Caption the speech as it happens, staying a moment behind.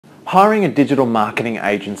Hiring a digital marketing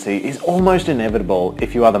agency is almost inevitable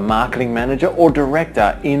if you are the marketing manager or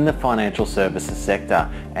director in the financial services sector,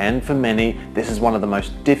 and for many, this is one of the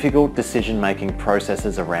most difficult decision-making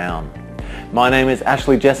processes around. My name is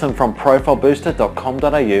Ashley Jessam from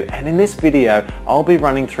profilebooster.com.au, and in this video I'll be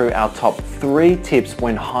running through our top 3 tips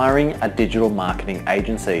when hiring a digital marketing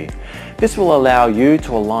agency. This will allow you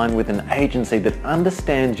to align with an agency that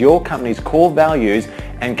understands your company's core values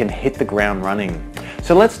and can hit the ground running.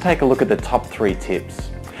 So let's take a look at the top 3 tips.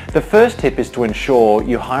 The first tip is to ensure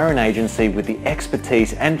you hire an agency with the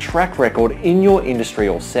expertise and track record in your industry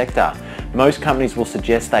or sector. Most companies will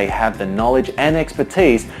suggest they have the knowledge and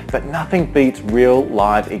expertise, but nothing beats real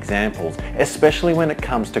live examples, especially when it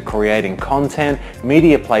comes to creating content,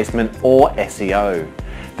 media placement, or SEO.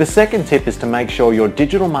 The second tip is to make sure your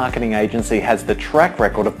digital marketing agency has the track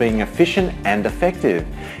record of being efficient and effective.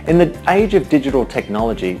 In the age of digital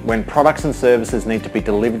technology, when products and services need to be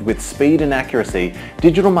delivered with speed and accuracy,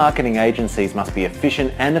 digital marketing agencies must be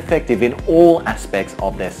efficient and effective in all aspects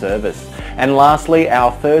of their service. And lastly,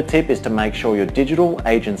 our third tip is to make sure your digital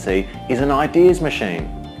agency is an ideas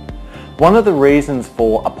machine. One of the reasons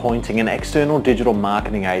for appointing an external digital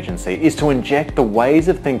marketing agency is to inject the ways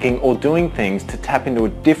of thinking or doing things to tap into a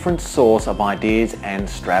different source of ideas and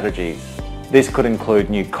strategies. This could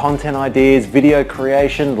include new content ideas, video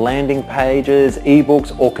creation, landing pages,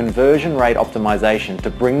 ebooks, or conversion rate optimization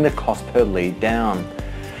to bring the cost per lead down.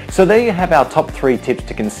 So there you have our top 3 tips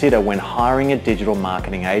to consider when hiring a digital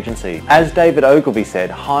marketing agency. As David Ogilvy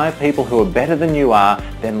said, hire people who are better than you are,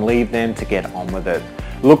 then leave them to get on with it.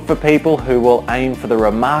 Look for people who will aim for the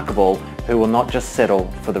remarkable, who will not just settle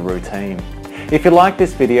for the routine. If you like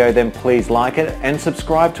this video, then please like it and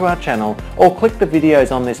subscribe to our channel, or click the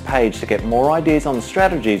videos on this page to get more ideas on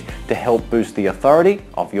strategies to help boost the authority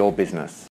of your business.